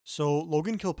So,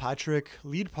 Logan Kilpatrick,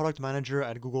 lead product manager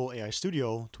at Google AI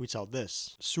Studio, tweets out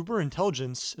this: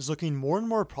 Superintelligence is looking more and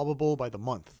more probable by the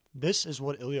month. This is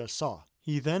what Ilya saw.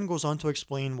 He then goes on to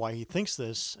explain why he thinks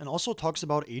this, and also talks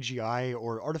about AGI,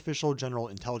 or Artificial General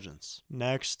Intelligence.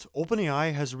 Next,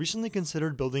 OpenAI has recently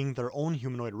considered building their own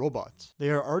humanoid robot. They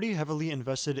are already heavily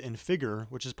invested in Figure,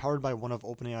 which is powered by one of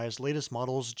OpenAI's latest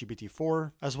models,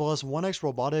 GPT-4, as well as 1X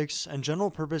Robotics and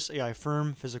general-purpose AI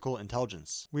firm, Physical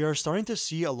Intelligence. We are starting to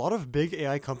see a lot of big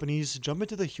AI companies jump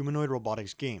into the humanoid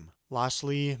robotics game.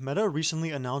 Lastly, Meta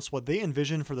recently announced what they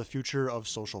envision for the future of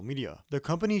social media. The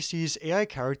company sees AI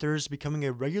characters becoming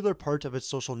a regular part of its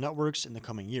social networks in the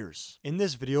coming years. In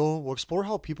this video, we'll explore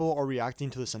how people are reacting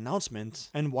to this announcement,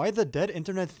 and why the dead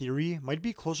internet theory might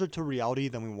be closer to reality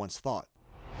than we once thought.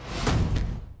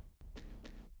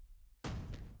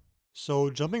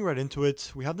 So jumping right into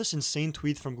it, we have this insane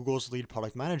tweet from Google's lead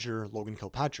product manager, Logan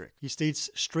Kilpatrick. He states,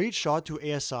 "Straight shot to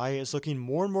ASI is looking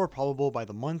more and more probable by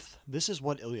the month. This is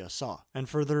what Ilya saw." And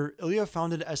further, Ilya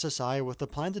founded SSI with the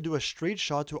plan to do a straight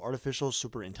shot to artificial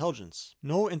superintelligence.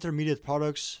 No intermediate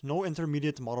products, no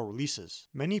intermediate model releases.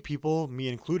 Many people, me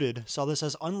included, saw this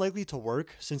as unlikely to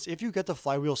work, since if you get the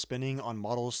flywheel spinning on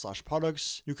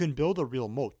models/products, you can build a real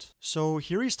moat. So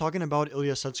here he's talking about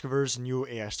Ilya Sutskever's new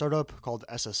AI startup called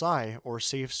SSI, or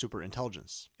Safe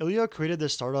Superintelligence. Ilya created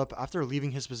this startup after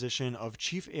leaving his position of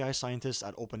chief AI scientist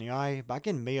at OpenAI back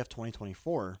in May of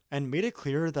 2024, and made it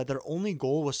clear that their only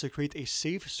goal was to create a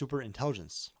safe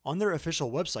superintelligence. On their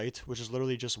official website, which is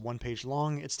literally just one page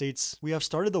long, it states, "We have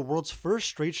started the world's first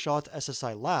straight-shot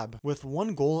SSI lab with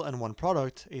one goal and one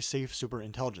product, a safe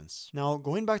superintelligence." Now,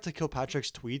 going back to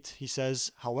Kilpatrick's tweet, he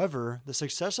says, "However, the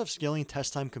success of scaling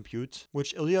test time compute,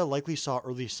 which Ilya likely saw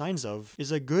early signs of,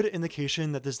 is a good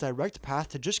indication that this direct path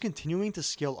to just continuing to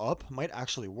scale up might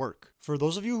actually work." For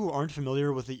those of you who aren't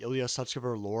familiar with the Ilya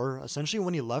Sutskever lore, essentially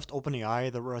when he left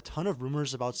OpenAI, there were a ton of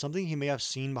rumors about something he may have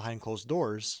seen behind closed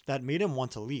doors that made him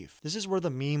want to leave. This is where the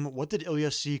meme, "What did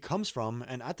Ilya see?" comes from,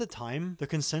 and at the time, the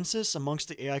consensus amongst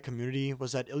the AI community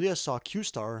was that Ilya saw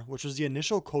Q-Star, which was the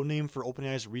initial codename for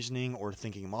OpenAI's reasoning or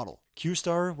thinking model.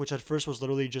 Q-Star, which at first was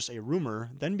literally just a rumor,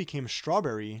 then became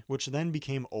Strawberry, which then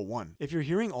became O1. If you're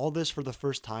hearing all this for the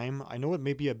first time, I know it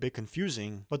may be a bit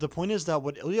confusing, but the point is that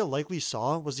what Ilya likely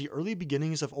saw was the early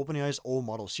beginnings of OpenAI's O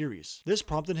model series. This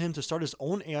prompted him to start his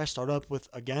own AI startup with,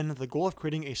 again, the goal of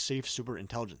creating a safe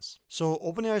superintelligence. So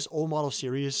OpenAI's O model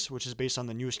series, which is based on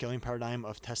the new scaling paradigm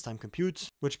of test time compute,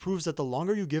 which proves that the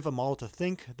longer you give a model to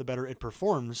think, the better it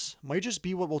performs, might just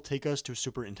be what will take us to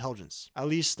superintelligence. At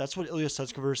least, that's what Ilya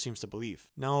Sutskever seems to believe.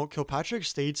 Now, Kilpatrick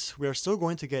states, "We are still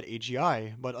going to get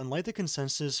AGI, but unlike the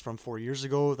consensus from 4 years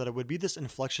ago that it would be this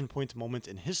inflection point moment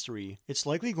in history, it's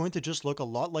likely going to just look a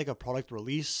lot like a product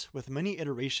release, with many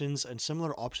iterations and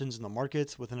similar options in the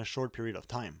market within a short period of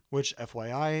time, which,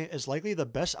 FYI, is likely the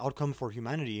best outcome for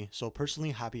humanity, so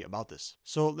personally happy about this."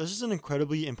 So this is an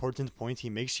incredibly important point he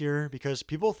makes here, because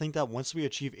people think that once we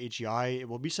achieve AGI, it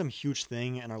will be some huge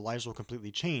thing and our lives will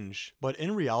completely change, but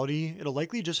in reality, it'll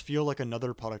likely just feel like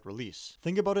another product release.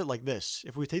 Think about it like this: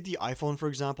 if we take the iPhone for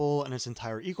example and its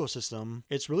entire ecosystem,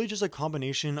 it's really just a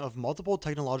combination of multiple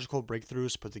technological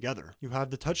breakthroughs put together. You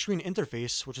have the touchscreen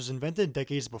interface, which was invented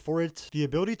decades before it, the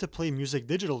ability to play music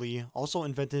digitally, also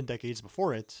invented decades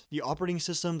before it, the operating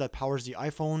system that powers the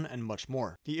iPhone, and much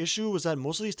more. The issue was that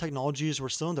most of these technologies were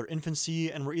still in their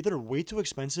infancy and were either way too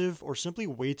expensive or simply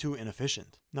way too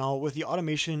inefficient. Now, with the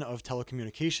automation of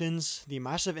telecommunications, the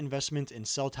massive investment in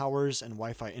cell towers and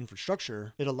Wi-Fi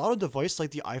infrastructure, it allowed a device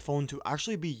like the iPhone to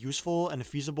actually be useful and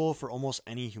feasible for almost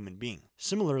any human being.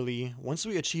 Similarly, once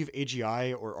we achieve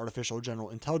AGI, or Artificial General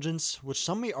Intelligence, which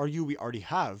some may argue we already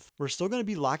have, we're still going to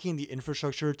be lacking the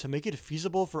infrastructure to make it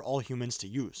feasible for all humans to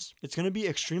use. It's going to be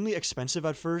extremely expensive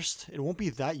at first, it won't be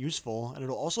that useful, and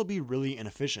it'll also be really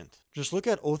inefficient. Just look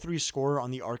at O3's score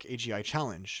on the ARC AGI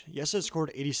challenge. Yes, it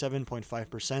scored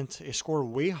 87.5%, a score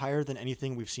way higher than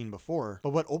anything we've seen before,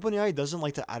 but what OpenAI doesn't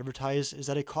like to advertise is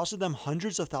that it costed them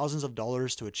hundreds of thousands of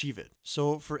dollars to achieve it.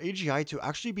 So for AGI to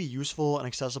actually be useful and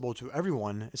accessible to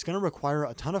everyone, it's going to require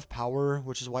a ton of power,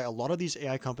 which is why a lot of these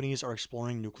AI companies are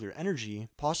exploring nuclear energy,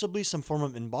 possibly some form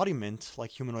of embodiment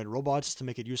like humanoid robots to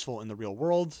make it useful in the real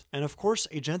world, and of course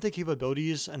agentic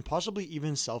capabilities and possibly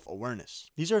even self-awareness.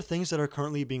 These are things that are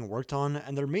currently being worked on,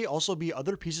 and there may also be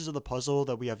other pieces of the puzzle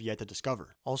that we have yet to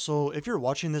discover. Also, if you're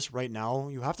watching this right now,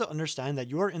 you have to understand that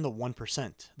you are in the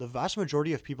 1%. The vast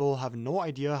majority of people have no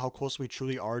idea how close we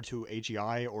truly are to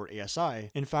AGI or ASI.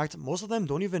 In fact, most of them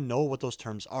don't even know what those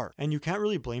terms are, and you can't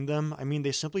really blame them. I mean,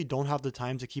 they simply don't have the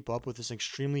time to keep up with this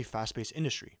extremely fast-paced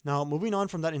industry. Now, moving on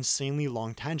from that insanely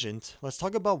long tangent, let's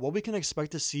talk about what we can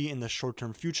expect to see in the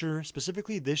short-term future,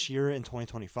 specifically this year in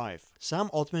 2025.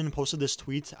 Sam Altman posted this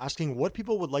tweet asking what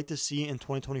people would like to see in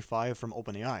 2025 from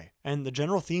OpenAI, and the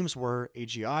general themes were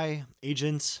AGI,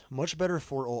 agents, much better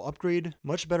 4.0 upgrade,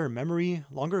 much better memory,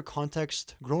 longer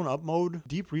context, grown-up mode,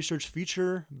 deep research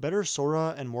feature, better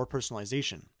Sora, and more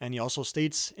personalization. And he also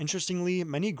states, interestingly,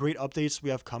 many great updates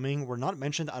we have coming were not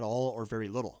mentioned at all or very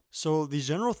little. So these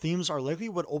general themes are likely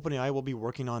what OpenAI will be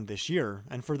working on this year,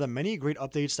 and for the many great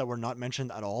updates that were not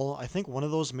mentioned at all, I think one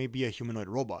of those may be a humanoid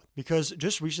robot. Because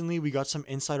just recently we got some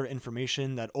insider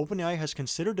information that OpenAI has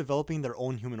considered developing their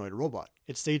own humanoid robot.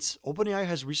 It states, OpenAI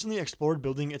has recently explored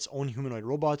building its own humanoid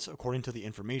robots according to the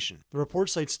information. The report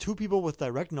cites two people with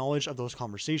direct knowledge of those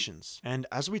conversations, and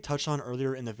as we touched on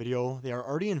earlier in the video, they are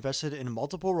already invested in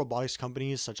multiple robotics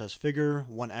companies such as Figure,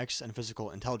 1X, and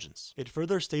Physical Intelligence. It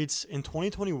further states, in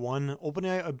 2021,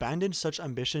 OpenAI abandoned such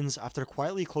ambitions after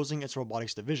quietly closing its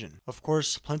robotics division. Of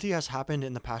course, plenty has happened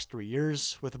in the past 3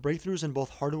 years, with breakthroughs in both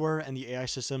hardware and the AI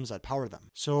systems that power them.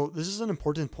 So this is an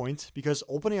important point because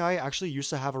OpenAI actually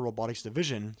used to have a robotics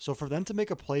division, so for them to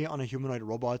make a play on a humanoid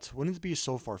robot wouldn't be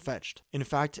so far-fetched. In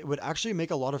fact, it would actually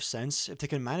make a lot of sense if they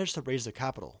can manage to raise the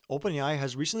capital. OpenAI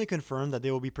has recently confirmed that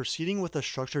they will be proceeding with a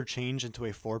structured change into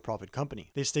a for-profit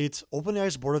company. They state,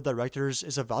 OpenAI's board of directors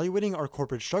is evaluating our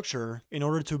corporate structure in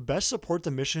order to best support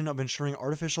the mission of ensuring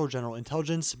artificial general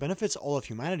intelligence benefits all of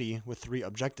humanity with 3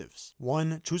 objectives.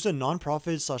 1. Choose a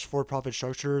non-profit/for-profit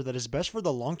structure that is best for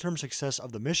the long-term success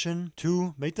of the mission.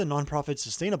 2. Make the non-profit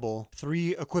sustainable.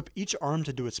 3. Equip each arm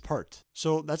to do its part.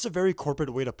 So that's a very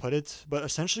corporate way to put it, but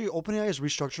essentially OpenAI is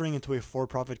restructuring into a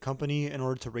for-profit company in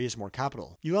order to raise more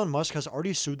capital. Elon Musk has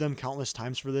already sued them countless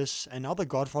times for this, and now the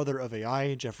godfather of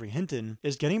AI, Geoffrey Hinton,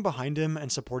 is getting behind him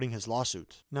and supporting his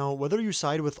lawsuit. Now, whether you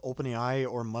side with OpenAI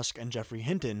or Musk and Geoffrey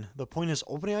Hinton, the point is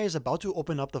OpenAI is about to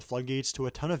open up the floodgates to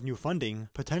a ton of new funding,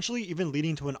 potentially even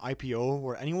leading to an IPO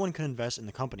where anyone can invest in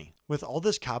the company. With all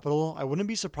this capital, I wouldn't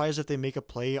be surprised if they make a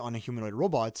play on a humanoid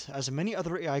robot, as many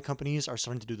other AI companies are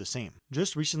starting to do the same.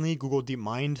 Just recently, Google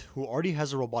DeepMind, who already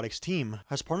has a robotics team,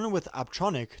 has partnered with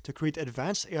Apptronic to create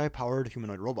advanced AI-powered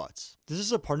humanoid robots. This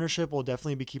is a partnership we'll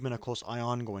definitely be keeping a close eye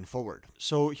on going forward.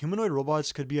 So humanoid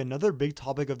robots could be another big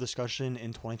topic of discussion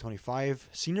in 2025.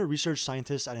 Senior research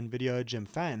scientist at NVIDIA, Jim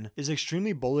Fan, is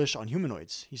extremely bullish on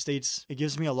humanoids. He states, it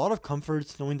gives me a lot of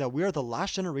comfort knowing that we are the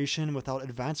last generation without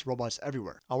advanced robots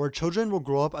everywhere. Our children will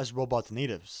grow up as robot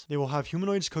natives. They will have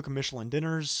humanoids cook Michelin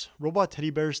dinners, robot teddy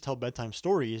bears tell bedtime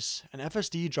stories, and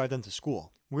FSD drive them to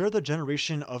school. We are the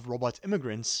generation of robot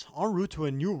immigrants en route to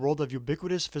a new world of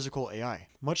ubiquitous physical AI.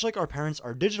 Much like our parents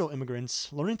are digital immigrants,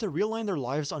 learning to realign their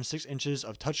lives on 6 inches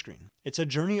of touchscreen. It's a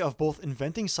journey of both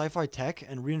inventing sci-fi tech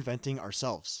and reinventing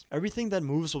ourselves. Everything that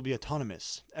moves will be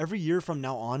autonomous. Every year from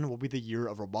now on will be the year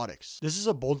of robotics. This is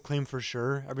a bold claim for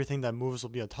sure, everything that moves will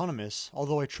be autonomous,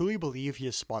 although I truly believe he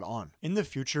is spot on. In the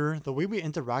future, the way we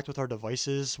interact with our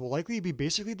devices will likely be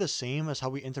basically the same as how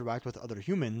we interact with other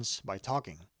humans, by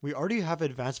talking. We already have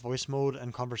advanced voice mode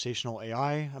and conversational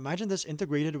AI. Imagine this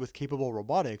integrated with capable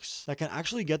robotics that can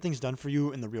actually get things done for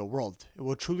you in the real world. It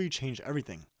will truly change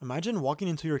everything. Imagine walking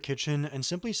into your kitchen and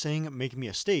simply saying, make me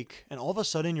a steak, and all of a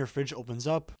sudden your fridge opens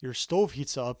up, your stove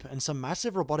heats up, and some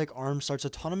massive robotic arm starts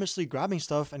autonomously grabbing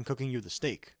stuff and cooking you the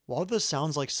steak. While this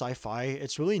sounds like sci-fi,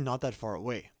 it's really not that far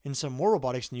away. In some more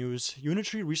robotics news,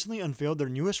 Unitree recently unveiled their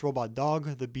newest robot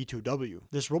dog, the B2-W.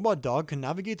 This robot dog can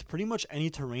navigate pretty much any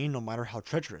terrain no matter how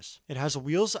treacherous. It has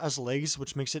wheels as legs,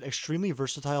 which makes it extremely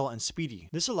versatile and speedy.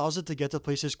 This allows it to get to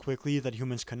places quickly that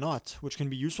humans cannot, which can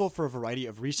be useful for a variety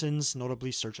of reasons,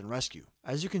 notably search and rescue.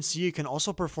 As you can see, it can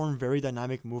also perform very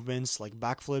dynamic movements like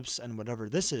backflips and whatever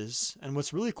this is, and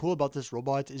what's really cool about this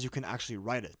robot is you can actually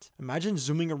ride it. Imagine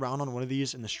zooming around on one of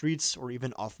these in the streets or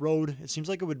even off-road. It seems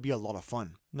like it would be a lot of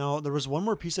fun. Now, there was one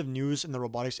more piece of news in the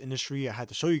robotics industry I had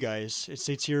to show you guys. It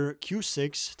states here,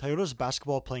 CUE6, Toyota's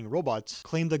basketball-playing robot,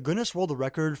 claimed the Guinness World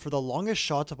Record for the longest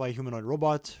shot by a humanoid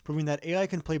robot, proving that AI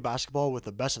can play basketball with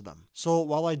the best of them. So,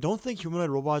 while I don't think humanoid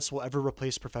robots will ever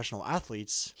replace professional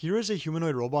athletes, here is a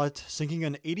humanoid robot sinking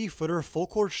an 80-footer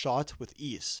full-court shot with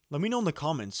ease. Let me know in the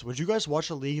comments, would you guys watch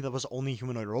a league that was only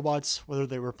humanoid robots, whether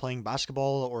they were playing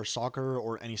basketball or soccer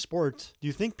or any sport? Do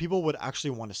you think people would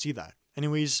actually want to see that?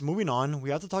 Anyways, moving on, we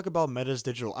have to talk about Meta's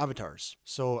digital avatars.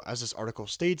 So, as this article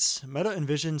states, Meta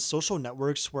envisions social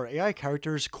networks where AI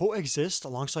characters coexist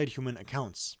alongside human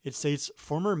accounts. It states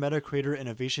former Meta creator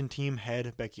innovation team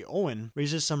head Becky Owen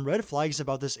raises some red flags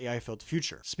about this AI-filled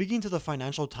future. Speaking to the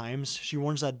Financial Times, she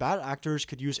warns that bad actors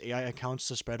could use AI accounts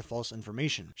to spread false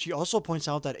information. She also points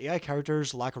out that AI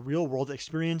characters lack real-world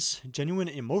experience, genuine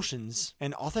emotions,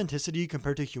 and authenticity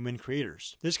compared to human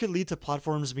creators. This could lead to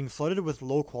platforms being flooded with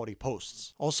low-quality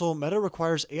posts. Also, Meta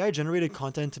requires AI-generated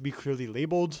content to be clearly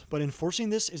labeled, but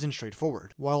enforcing this isn't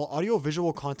straightforward. While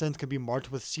audio-visual content can be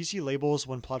marked with CC labels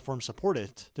when platforms support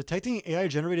it, detecting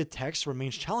AI-generated text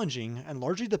remains challenging and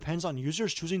largely depends on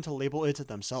users choosing to label it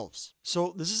themselves.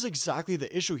 So this is exactly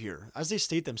the issue here. As they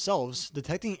state themselves,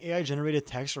 detecting AI-generated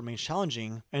text remains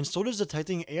challenging, and so does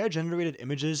detecting AI-generated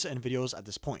images and videos at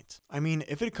this point. I mean,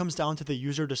 if it comes down to the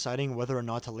user deciding whether or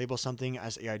not to label something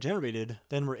as AI-generated,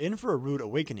 then we're in for a rude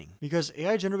awakening, because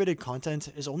AI-generated content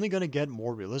is only going to get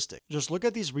more realistic. Just look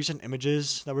at these recent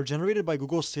images that were generated by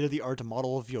Google's state-of-the-art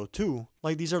model VO2,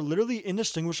 like these are literally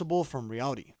indistinguishable from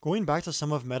reality. Going back to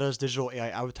some of Meta's digital AI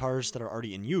avatars that are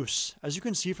already in use, as you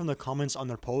can see from the comments on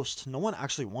their post, no one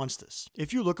actually wants this.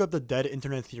 If you look up the dead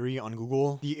internet theory on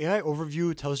Google, the AI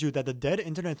overview tells you that the dead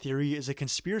internet theory is a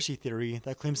conspiracy theory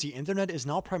that claims the internet is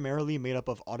now primarily made up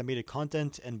of automated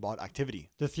content and bot activity.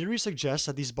 The theory suggests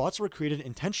that these bots were created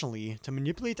intentionally to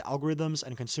manipulate algorithms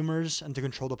and consumers and to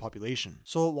control the population.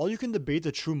 So while you can debate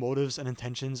the true motives and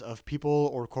intentions of people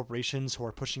or corporations who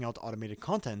are pushing out automated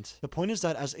content, the point is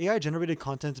that as AI-generated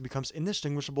content becomes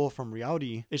indistinguishable from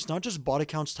reality, it's not just bot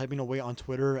accounts typing away on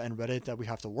Twitter and Reddit that we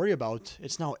have to worry about,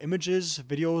 it's now images,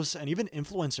 videos, and even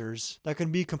influencers that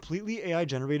can be completely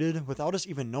AI-generated without us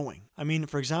even knowing. I mean,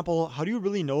 for example, how do you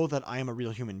really know that I am a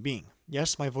real human being?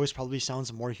 Yes, my voice probably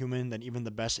sounds more human than even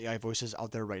the best AI voices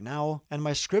out there right now, and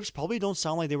my scripts probably don't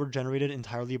sound like they were generated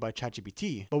entirely by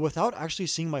ChatGPT, but without actually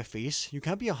seeing my face, you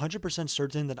can't be 100%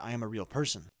 certain that I am a real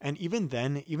person. And even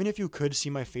then, even if you could see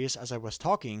my face as I was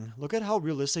talking, look at how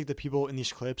realistic the people in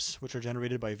these clips, which are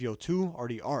generated by VO2,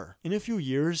 already are. In a few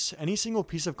years, any single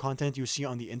piece of content you see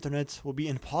on the internet will be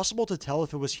impossible to tell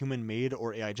if it was human-made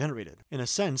or AI-generated. In a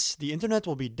sense, the internet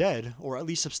will be dead, or at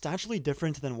least substantially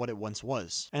different than what it once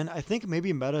was. And I think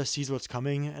maybe Meta sees what's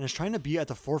coming and is trying to be at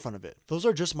the forefront of it. Those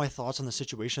are just my thoughts on the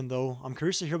situation though. I'm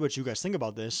curious to hear what you guys think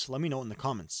about this. Let me know in the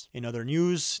comments. In other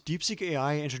news, DeepSeek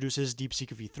AI introduces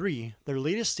DeepSeek V3, their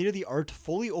latest state-of-the-art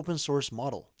fully open source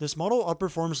model. This model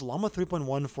outperforms Llama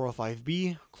 3.1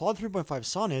 405B, Claude 3.5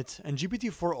 Sonnet, and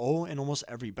GPT-4o in almost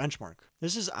every benchmark.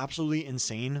 This is absolutely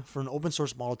insane for an open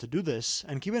source model to do this,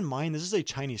 and keep in mind this is a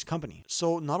Chinese company.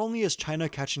 So not only is China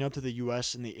catching up to the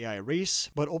US in the AI race,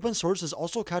 but open source is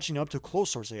also catching up to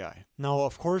closed source AI. Now,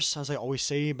 of course, as I always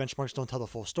say, benchmarks don't tell the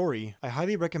full story. I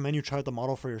highly recommend you try out the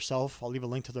model for yourself. I'll leave a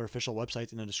link to their official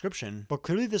website in the description. But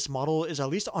clearly this model is at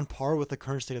least on par with the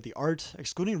current state of the art,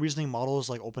 excluding reasoning models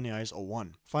like OpenAI's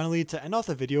O1. Finally, to end off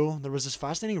the video, there was this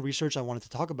fascinating research I wanted to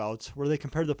talk about where they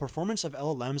compared the performance of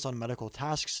LLMs on medical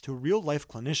tasks to real-life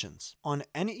clinicians. On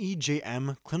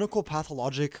NEJM, Clinical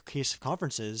Pathologic Case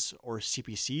Conferences, or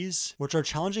CPCs, which are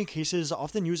challenging cases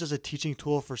often used as a teaching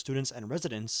tool for students and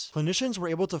residents, clinicians were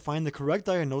able to find the correct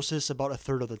diagnosis about a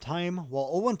third of the time,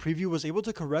 while O1 Preview was able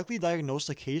to correctly diagnose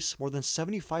the case more than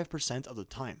 75% of the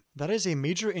time. That is a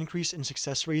major increase in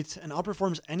success rate and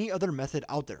outperforms any other method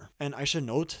out there. And I should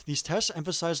note, these tests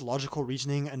emphasize logical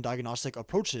reasoning and diagnostic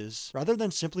approaches rather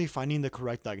than simply finding the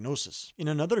correct diagnosis. In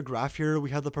another graph here, we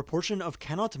have the proportion of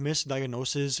cannot miss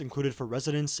diagnoses included for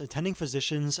residents, attending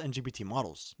physicians, and GPT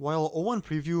models. While O1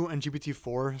 Preview and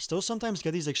GPT-4 still sometimes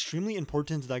get these extremely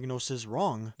important diagnoses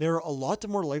wrong, they're a lot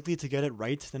more likely to get it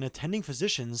right than attending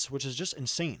physicians, which is just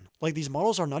insane. Like, these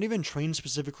models are not even trained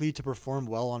specifically to perform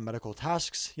well on medical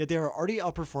tasks, yet they are already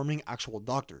outperforming actual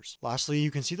doctors. Lastly,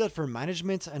 you can see that for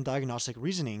management and diagnostic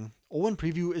reasoning, O1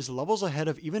 Preview is levels ahead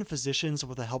of even physicians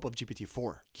with the help of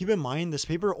GPT-4. Keep in mind, this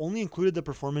paper only included the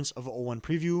performance of O1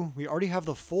 Preview. We already have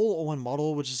the full O1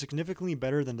 model, which is significantly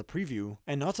better than the preview,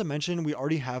 and not to mention we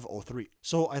already have O3.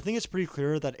 So I think it's pretty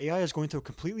clear that AI is going to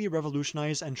completely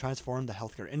revolutionize and transform the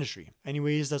healthcare industry.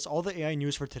 Anyways, that's all the AI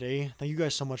news for today. Thank you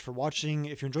guys so much for watching.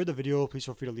 If you enjoyed the video, please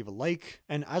feel free to leave a like.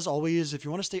 And as always, if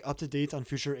you want to stay up to date on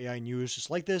future AI news just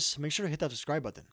like this, make sure to hit that subscribe button.